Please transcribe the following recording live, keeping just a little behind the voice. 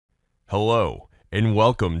Hello, and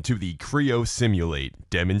welcome to the Creo Simulate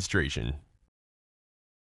demonstration.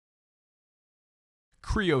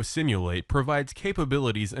 Creo Simulate provides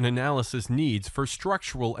capabilities and analysis needs for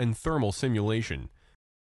structural and thermal simulation.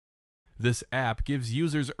 This app gives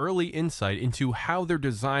users early insight into how their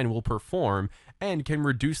design will perform and can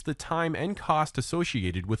reduce the time and cost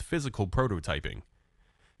associated with physical prototyping.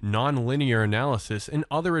 Non-linear analysis and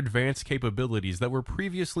other advanced capabilities that were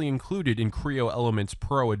previously included in Creo Elements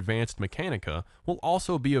Pro Advanced Mechanica will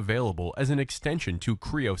also be available as an extension to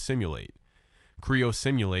Creo Simulate. Creo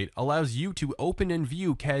Simulate allows you to open and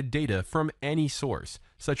view CAD data from any source,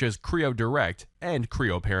 such as Creo Direct and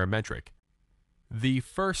Creo Parametric. The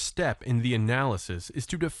first step in the analysis is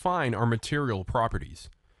to define our material properties.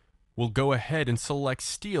 We'll go ahead and select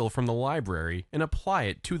steel from the library and apply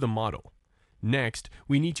it to the model. Next,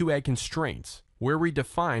 we need to add constraints, where we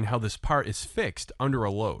define how this part is fixed under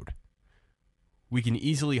a load. We can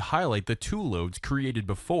easily highlight the two loads created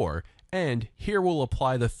before, and here we'll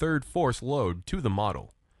apply the third force load to the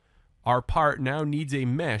model. Our part now needs a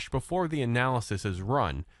mesh before the analysis is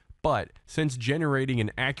run, but since generating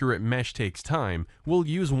an accurate mesh takes time, we'll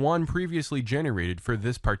use one previously generated for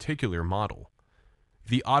this particular model.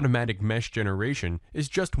 The automatic mesh generation is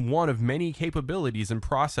just one of many capabilities and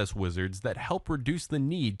process wizards that help reduce the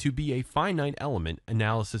need to be a finite element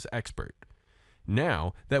analysis expert.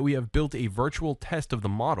 Now that we have built a virtual test of the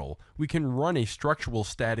model, we can run a structural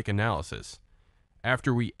static analysis.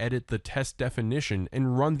 After we edit the test definition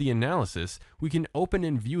and run the analysis, we can open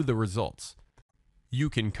and view the results. You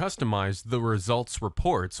can customize the results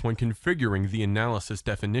reports when configuring the analysis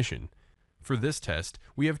definition. For this test,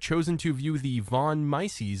 we have chosen to view the von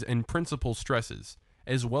Mises and principal stresses,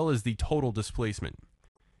 as well as the total displacement.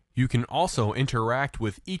 You can also interact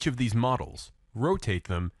with each of these models, rotate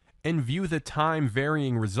them, and view the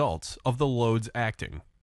time-varying results of the loads acting.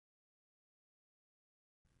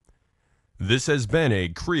 This has been a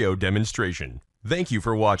Creo demonstration. Thank you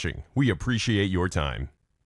for watching. We appreciate your time.